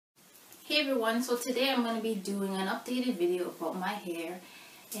Hey everyone, so today I'm going to be doing an updated video about my hair.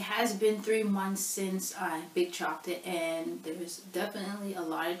 It has been 3 months since I big chopped it and there's definitely a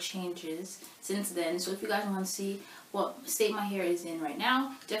lot of changes since then. So if you guys want to see what state my hair is in right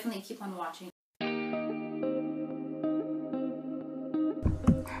now, definitely keep on watching.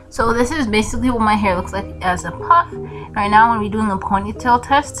 So this is basically what my hair looks like as a puff. Right now I'm going to be doing a ponytail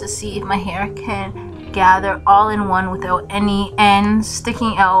test to see if my hair can gather all in one without any ends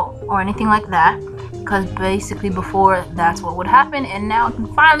sticking out or anything like that, because basically before that's what would happen, and now I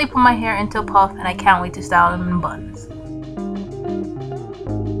can finally put my hair into a puff and I can't wait to style them in buns.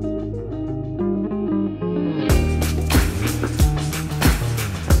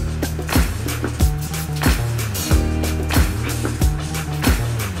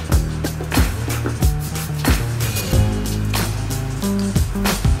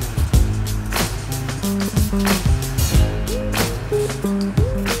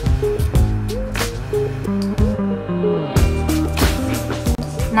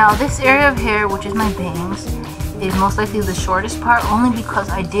 Now this area of hair, which is my bangs, is most likely the shortest part, only because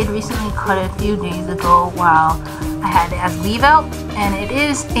I did recently cut it a few days ago while I had it as leave out, and it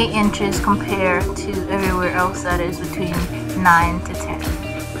is 8 inches compared to everywhere else that is between 9 to 10.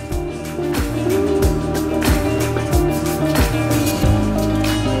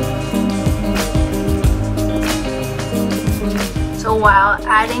 So while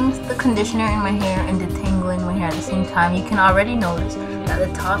adding the conditioner in my hair and detangling my hair at the same time, you can already notice that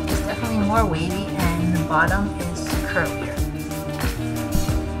the top is definitely more wavy and the bottom is curlier.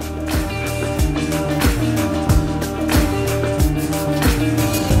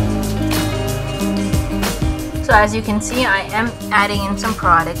 So as you can see, I am adding in some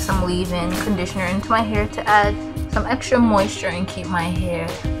products, some leave-in conditioner into my hair to add some extra moisture and keep my hair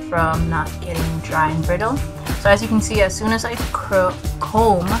from not getting dry and brittle. So as you can see, as soon as I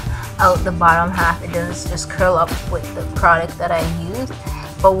comb out the bottom half, it does just curl up with the product that I used.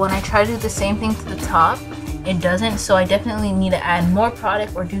 But when I try to do the same thing to the top, it doesn't. So I definitely need to add more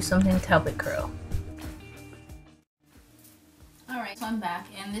product or do something to help it curl. Alright, so I'm back,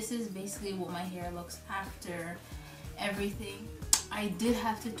 and this is basically what my hair looks after everything. I did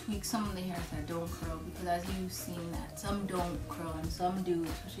have to tweak some of the hairs that don't curl, because as you've seen that some don't curl and some do,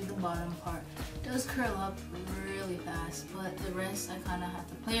 especially the bottom part does curl up really fast, but the rest I kind of have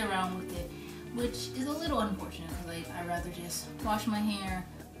to play around with it, which is a little unfortunate because I'd rather just wash my hair,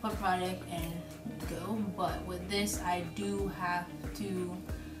 put product and go. But with this I do have to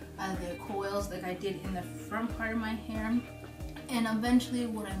add the coils like I did in the front part of my hair, and eventually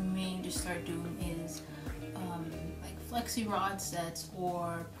what I may just start doing is like flexi rod sets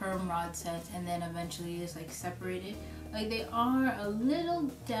or perm rod sets, and then eventually just like separate it. Like they are a little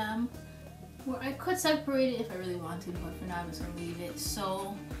damp where I could separate it if I really want to, but for now I'm just gonna leave it.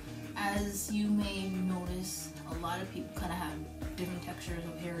 So as you may notice, a lot of people kind of have different textures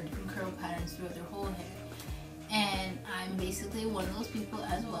of hair, different curl patterns throughout their whole hair, and I'm basically one of those people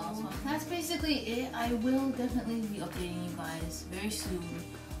as well. So that's basically it. I will definitely be updating you guys very soon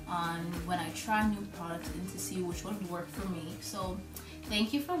on when I try new products and to see which one work for me. So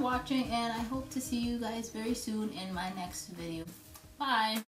thank you for watching, and I hope to see you guys very soon in my next video. Bye!